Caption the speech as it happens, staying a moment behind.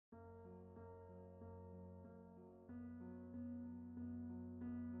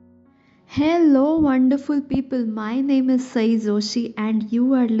Hello, wonderful people. My name is Sai Joshi, and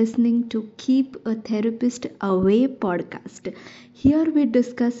you are listening to Keep a Therapist Away podcast. Here we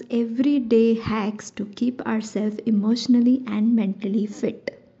discuss everyday hacks to keep ourselves emotionally and mentally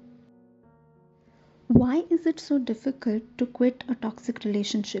fit. Why is it so difficult to quit a toxic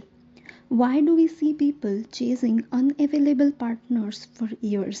relationship? Why do we see people chasing unavailable partners for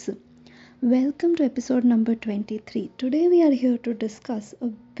years? Welcome to episode number 23. Today we are here to discuss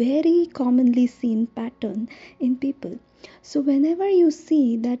a very commonly seen pattern in people. So, whenever you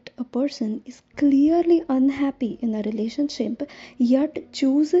see that a person is clearly unhappy in a relationship yet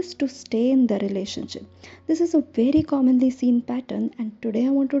chooses to stay in the relationship, this is a very commonly seen pattern, and today I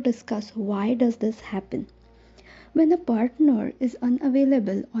want to discuss why does this happen. When a partner is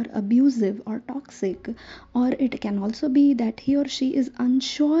unavailable or abusive or toxic, or it can also be that he or she is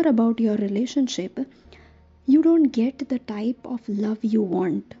unsure about your relationship, you don't get the type of love you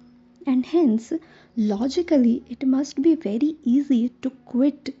want. And hence, logically, it must be very easy to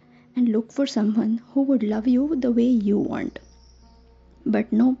quit and look for someone who would love you the way you want.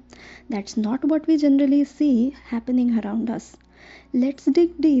 But no, that's not what we generally see happening around us. Let's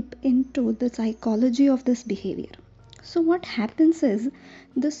dig deep into the psychology of this behavior. So, what happens is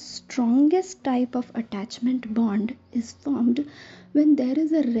the strongest type of attachment bond is formed when there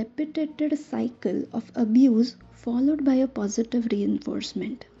is a repeated cycle of abuse followed by a positive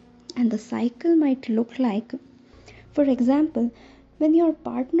reinforcement. And the cycle might look like, for example, when your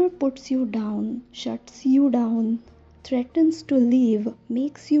partner puts you down, shuts you down, threatens to leave,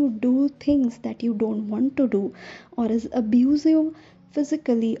 makes you do things that you don't want to do, or is abusive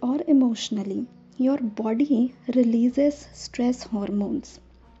physically or emotionally, your body releases stress hormones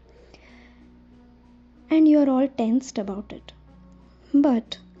and you're all tensed about it.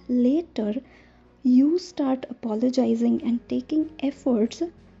 But later, you start apologizing and taking efforts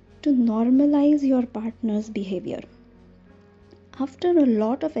to normalize your partner's behavior. After a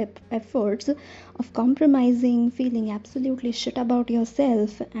lot of efforts of compromising, feeling absolutely shit about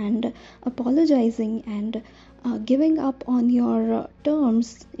yourself, and apologizing and giving up on your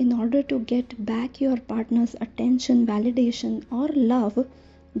terms in order to get back your partner's attention, validation, or love,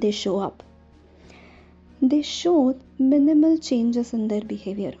 they show up. They show minimal changes in their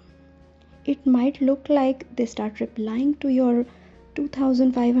behavior. It might look like they start replying to your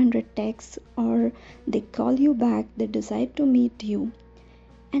 2500 texts, or they call you back, they decide to meet you.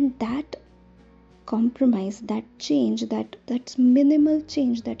 And that compromise, that change, that's minimal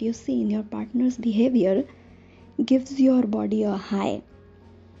change that you see in your partner's behavior gives your body a high.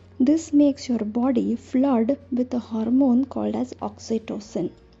 This makes your body flood with a hormone called as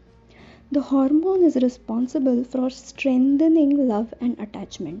oxytocin. The hormone is responsible for strengthening love and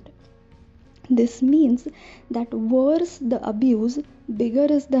attachment. This means that worse the abuse, bigger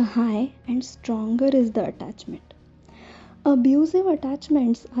is the high and stronger is the attachment. Abusive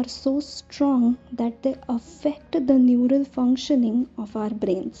attachments are so strong that they affect the neural functioning of our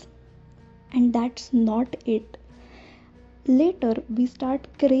brains. And that's not it. Later, we start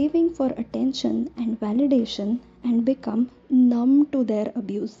craving for attention and validation and become numb to their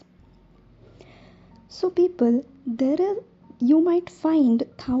abuse. So, people, you might find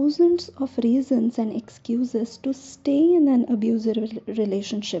thousands of reasons and excuses to stay in an abusive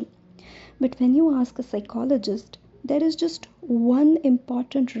relationship. But when you ask a psychologist, there is just one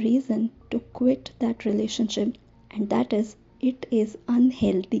important reason to quit that relationship, and that is it is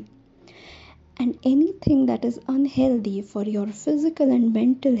unhealthy. And anything that is unhealthy for your physical and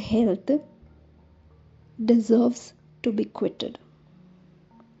mental health deserves to be quitted.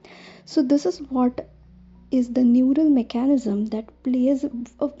 So, this is what is the neural mechanism that plays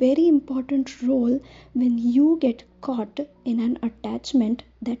a very important role when you get caught in an attachment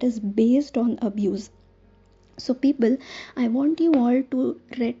that is based on abuse. So, people, I want you all to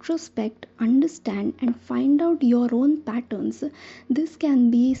retrospect, understand, and find out your own patterns. This can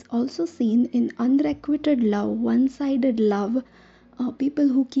be also seen in unrequited love, one sided love, people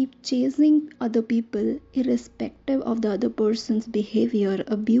who keep chasing other people irrespective of the other person's behavior,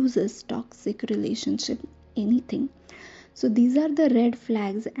 abuses, toxic relationship, anything. So, these are the red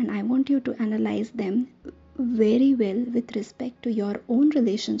flags, and I want you to analyze them very well with respect to your own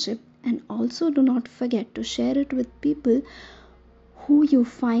relationship, and also do not forget to share it with people who you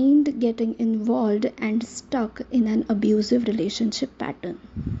find getting involved and stuck in an abusive relationship pattern.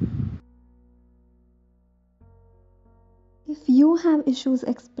 If you have issues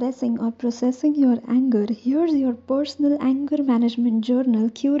expressing or processing your anger, here's your personal anger management journal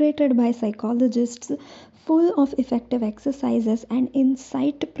curated by psychologists, full of effective exercises and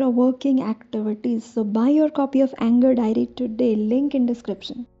insight provoking activities. So buy your copy of Anger Diary today, link in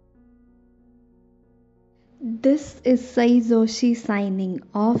description. This is Sai Joshi signing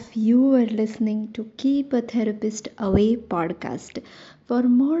off. You are listening to Keep a Therapist Away podcast. For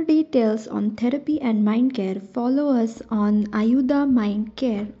more details on therapy and mind care, follow us on Ayuda Mind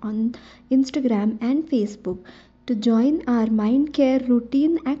Care on Instagram and Facebook. To join our mind care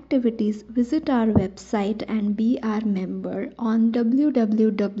routine activities, visit our website and be our member on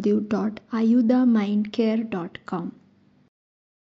www.ayudamindcare.com.